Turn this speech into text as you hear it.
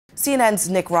CNN's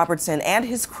Nic Robertson and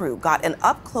his crew got an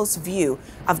up-close view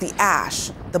of the ash,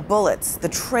 the bullets, the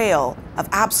trail of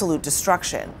absolute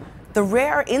destruction. The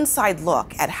rare inside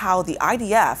look at how the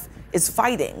IDF is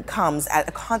fighting comes at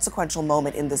a consequential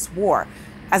moment in this war,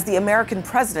 as the American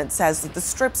president says that the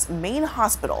Strip's main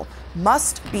hospital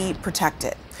must be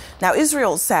protected. Now,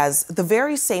 Israel says the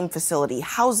very same facility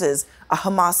houses a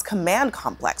Hamas command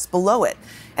complex below it.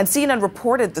 And CNN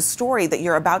reported the story that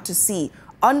you're about to see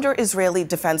under Israeli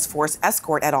Defense Force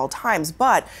escort at all times,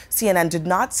 but CNN did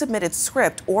not submit its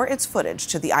script or its footage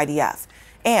to the IDF.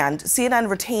 And CNN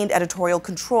retained editorial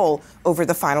control over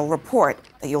the final report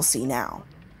that you'll see now.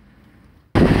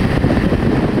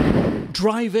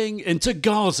 Driving into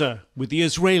Gaza with the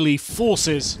Israeli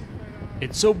forces.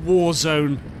 It's a war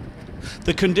zone.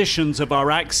 The conditions of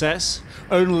our access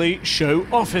only show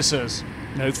officers,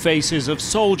 no faces of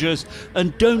soldiers,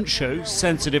 and don't show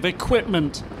sensitive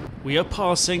equipment. We are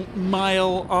passing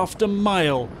mile after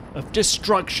mile of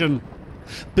destruction.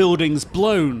 Buildings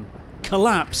blown,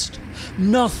 collapsed,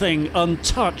 nothing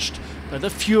untouched by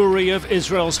the fury of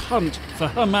Israel's hunt for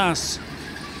Hamas.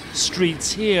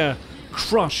 Streets here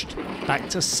crushed back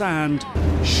to sand.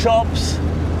 Shops,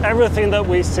 everything that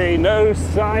we see, no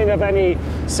sign of any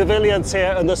civilians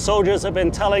here, and the soldiers have been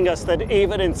telling us that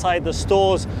even inside the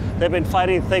stores they've been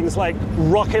fighting things like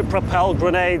rocket-propelled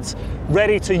grenades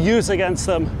ready to use against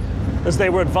them as they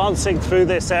were advancing through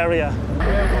this area.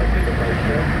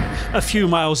 A few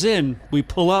miles in, we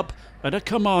pull up at a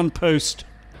command post.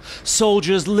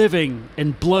 Soldiers living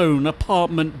in blown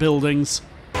apartment buildings.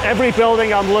 Every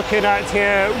building I'm looking at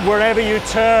here, wherever you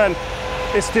turn,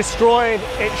 it's destroyed,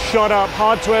 it's shot up.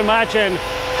 Hard to imagine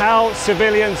how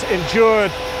civilians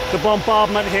endured the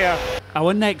bombardment here.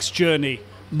 Our next journey,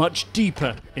 much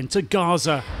deeper into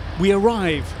Gaza. We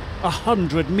arrive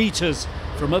 100 meters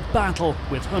from a battle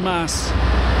with Hamas.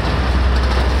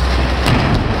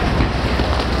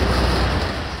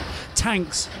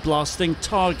 Tanks blasting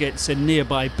targets in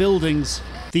nearby buildings.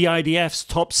 The IDF's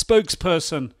top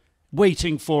spokesperson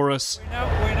waiting for us. We're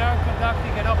now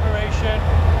conducting an operation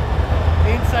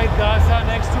inside Gaza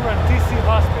next to Rantisi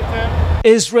Hospital.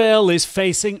 Israel is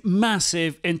facing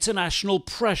massive international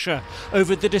pressure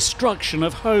over the destruction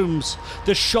of homes,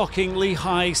 the shockingly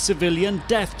high civilian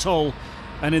death toll,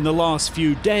 and in the last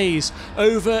few days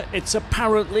over its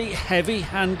apparently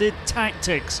heavy-handed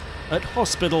tactics at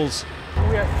hospitals.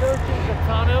 We are searching the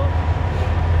tunnel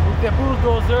with the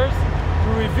bulldozers to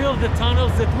reveal the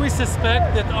tunnels that we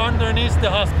suspect that are underneath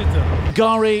the hospital.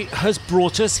 Gary has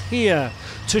brought us here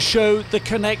to show the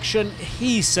connection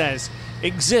he says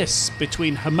exists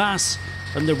between Hamas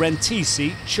and the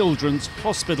Rantisi Children's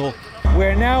Hospital.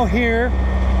 We're now here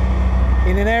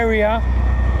in an area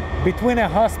between a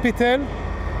hospital,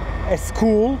 a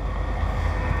school,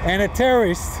 and a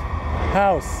terrorist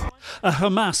house. A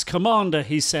Hamas commander,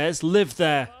 he says, lived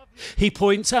there. He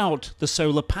points out the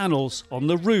solar panels on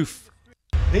the roof.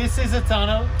 This is a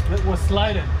tunnel that was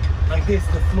slided like this,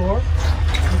 the floor.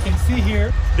 You can see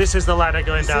here. This is the ladder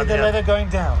going down. See the ladder going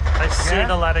down. I see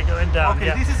the ladder going down.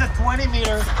 Okay, this is a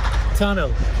 20-meter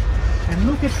tunnel. And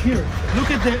look at here.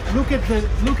 Look at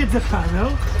the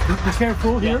panel. Be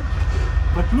careful here.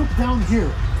 But look down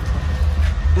here.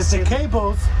 The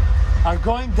cables are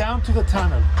going down to the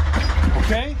tunnel.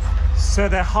 Okay? So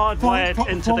they're hardwired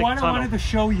into the tunnel. What I wanted to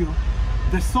show you,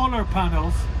 the solar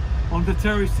panels on the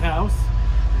terrorist house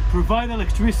provide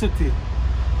electricity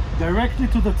directly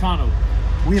to the tunnel.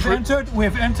 We've entered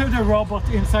a robot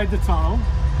inside the tunnel,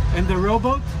 and the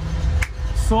robot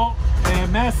saw a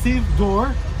massive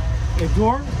door, a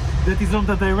door that is on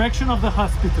the direction of the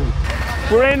hospital.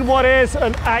 We're in what is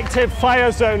an active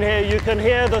fire zone here. You can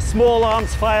hear the small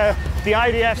arms fire. The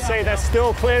IDF say they're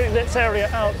still clearing this area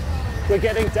out. We're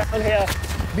getting down here,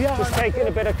 just taking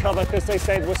a bit of cover because they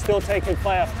said we're still taking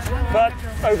fire. But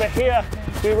over here,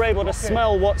 we were able to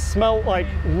smell what smelled like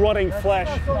rotting flesh,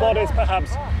 bodies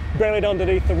perhaps buried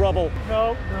underneath the rubble.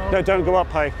 No, don't go up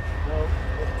high. No.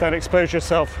 Don't expose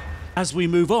yourself. As we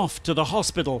move off to the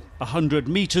hospital, 100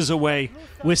 meters away,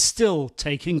 we're still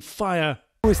taking fire.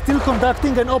 We're still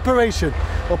conducting an operation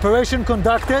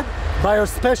conducted by our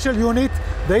special unit.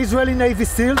 The Israeli Navy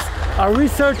SEALs are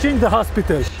researching the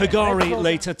hospital. Hagari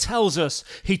later tells us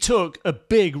he took a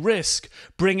big risk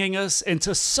bringing us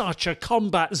into such a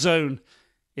combat zone.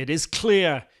 It is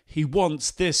clear he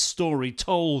wants this story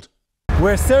told.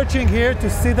 We're searching here to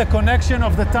see the connection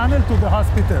of the tunnel to the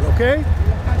hospital, okay?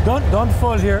 Don't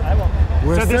fall here.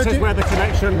 So this is where the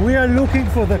connection... We are looking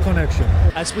for the connection.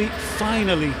 As we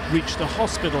finally reach the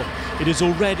hospital, it is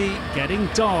already getting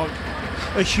dark.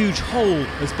 A huge hole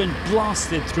has been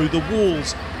blasted through the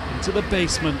walls into the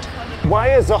basement.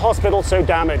 Why is the hospital so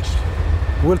damaged?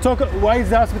 We'll talk, why is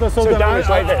the hospital so damaged?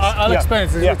 Like this? I'll explain,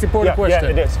 it's an important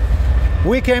question. Yeah, it is.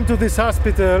 We came to this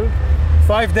hospital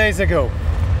 5 days ago.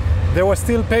 There were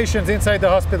still patients inside the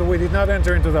hospital. We did not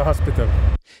enter into the hospital.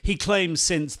 He claims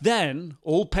since then,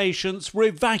 all patients were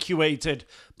evacuated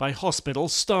by hospital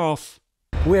staff.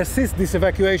 We assist this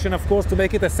evacuation, of course, to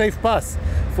make it a safe pass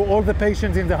for all the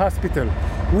patients in the hospital.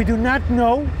 We do not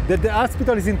know that the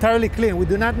hospital is entirely clean. We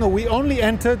do not know. We only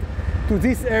entered to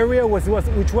this area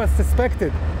which was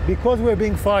suspected because we were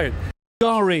being fired.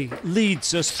 Gari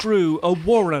leads us through a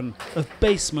warren of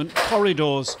basement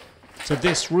corridors to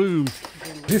this room.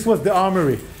 This was the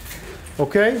armory,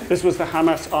 okay? This was the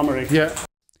Hamas armory. Yeah.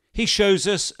 He shows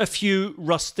us a few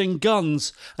rusting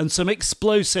guns and some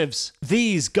explosives.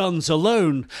 These guns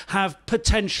alone have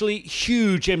potentially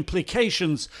huge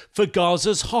implications for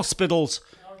Gaza's hospitals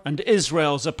and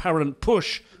Israel's apparent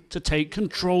push to take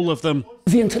control of them.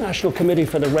 The International Committee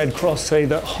for the Red Cross say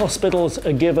that hospitals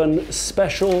are given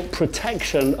special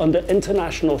protection under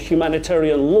international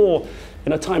humanitarian law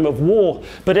in a time of war.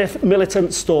 But if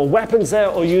militants store weapons there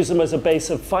or use them as a base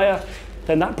of fire,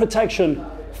 then that protection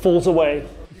falls away.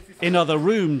 In other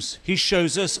rooms, he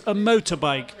shows us a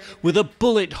motorbike with a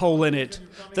bullet hole in it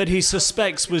that he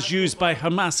suspects was used by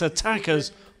Hamas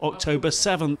attackers October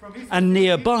 7th. And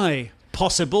nearby,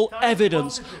 possible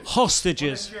evidence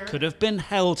hostages could have been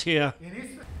held here.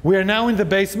 We are now in the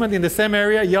basement, in the same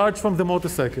area, yards from the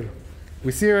motorcycle.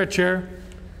 We see here a chair,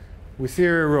 we see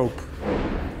here a rope.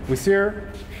 We see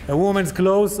here a woman's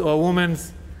clothes or a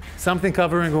woman's something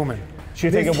covering a woman. Do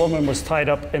you think a woman was tied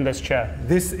up in this chair?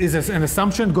 This is an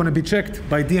assumption going to be checked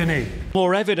by DNA.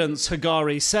 More evidence,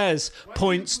 Hagari says,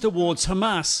 points towards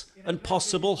Hamas and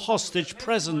possible hostage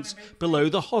presence below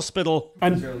the hospital.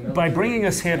 And by bringing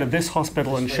us here to this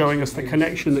hospital and showing us the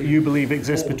connection that you believe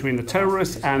exists between the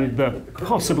terrorists and the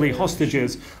possibly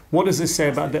hostages, what does this say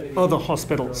about the other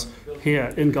hospitals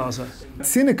here in Gaza?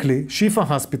 Cynically, Shifa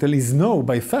Hospital is known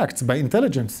by facts, by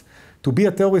intelligence, to be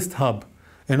a terrorist hub.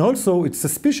 And also, it's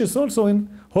suspicious also in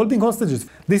holding hostages.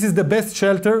 This is the best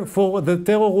shelter for the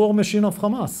terror war machine of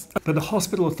Hamas. But the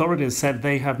hospital authorities said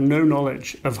they have no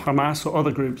knowledge of Hamas or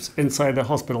other groups inside their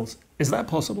hospitals. Is that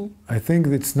possible? I think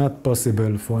it's not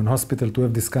possible for a hospital to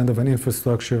have this kind of an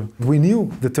infrastructure. We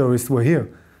knew the terrorists were here.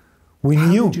 How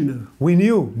did you know? We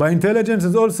knew by intelligence,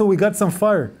 and also we got some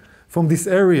fire from this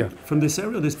area. From this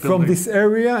area, this building? From this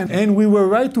area, and we were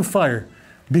right to fire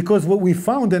because what we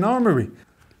found an armory.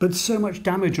 But so much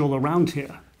damage all around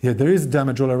here. Yeah, there is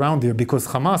damage all around here because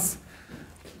Hamas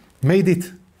made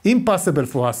it impossible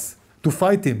for us to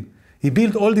fight him. He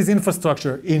built all this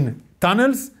infrastructure in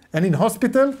tunnels and in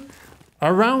hospital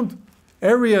around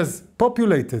areas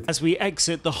populated. As we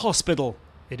exit the hospital,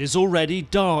 it is already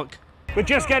dark. We're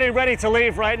just getting ready to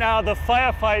leave right now. The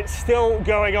firefight's still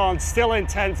going on, still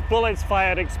intense, bullets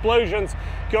fired, explosions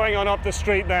going on up the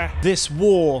street there. This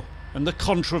war and the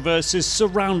controversies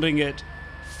surrounding it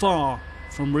far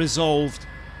from resolved.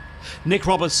 Nic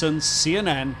Robertson,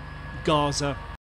 CNN, Gaza.